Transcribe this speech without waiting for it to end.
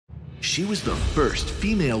she was the first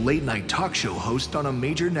female late-night talk show host on a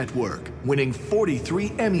major network, winning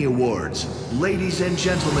 43 Emmy Awards. Ladies and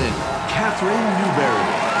gentlemen, Catherine Newberry.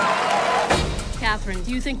 Catherine,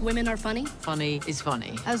 do you think women are funny? Funny is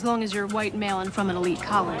funny. As long as you're white male and from an elite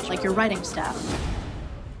college, like your writing staff.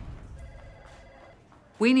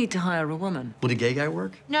 We need to hire a woman. Would a gay guy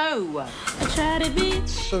work? No.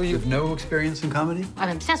 So you have no experience in comedy? I'm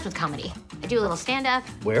obsessed with comedy. I do a little stand-up.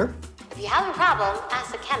 Where? If you have a problem,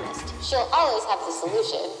 ask the chemist. She'll always have the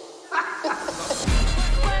solution.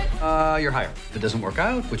 You're hired. If it doesn't work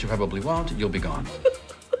out, which you probably won't, you'll be gone.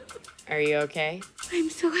 Are you okay? I'm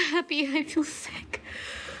so happy. I feel sick.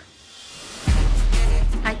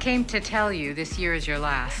 I came to tell you this year is your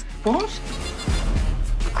last. What?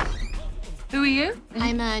 Who are you?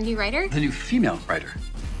 I'm a new writer. The new female writer.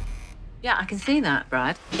 Yeah, I can see that,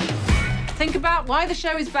 Brad. Think about why the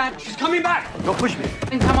show is bad. She's coming back! Don't push me.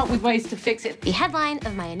 And come up with ways to fix it. The headline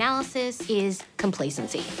of my analysis is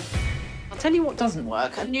complacency. I'll tell you what doesn't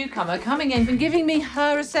work. A newcomer coming in and giving me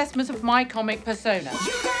her assessment of my comic persona.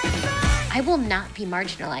 I will not be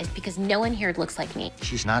marginalized because no one here looks like me.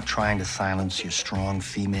 She's not trying to silence your strong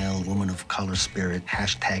female woman of color spirit.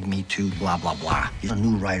 Hashtag me too, blah, blah, blah. You're a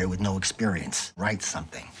new writer with no experience. Write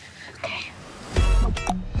something. Okay.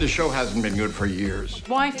 The show hasn't been good for years.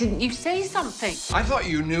 Why didn't you say something? I thought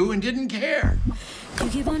you knew and didn't care. You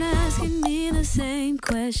keep on asking me the same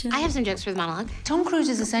question. I have some jokes for the monologue. Tom Cruise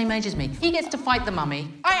is the same age as me. He gets to fight the mummy.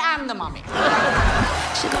 I am the mummy.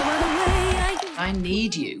 I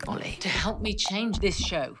need you, Molly, to help me change this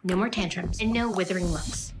show. No more tantrums and no withering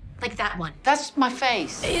looks. Like that one. That's my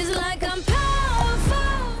face. It's like I'm powerful.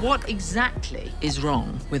 What exactly is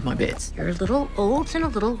wrong with my bits? You're a little old and a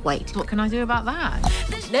little white. What can I do about that?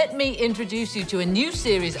 Let me introduce you to a new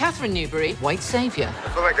series, Catherine Newberry, White Savior. I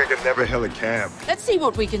feel like I could never hail a cab. Let's see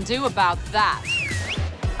what we can do about that.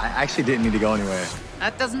 I actually didn't need to go anywhere.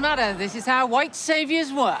 That doesn't matter. This is how white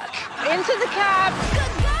saviors work. Into the cab.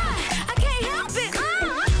 Good God, I can't help it.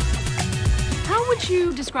 How would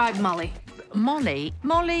you describe Molly?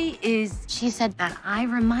 Molly is She said that I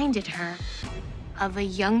reminded her of a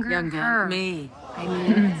younger her. me. I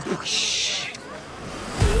mean,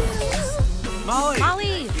 Molly!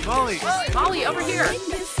 Molly! Molly! Molly, over here.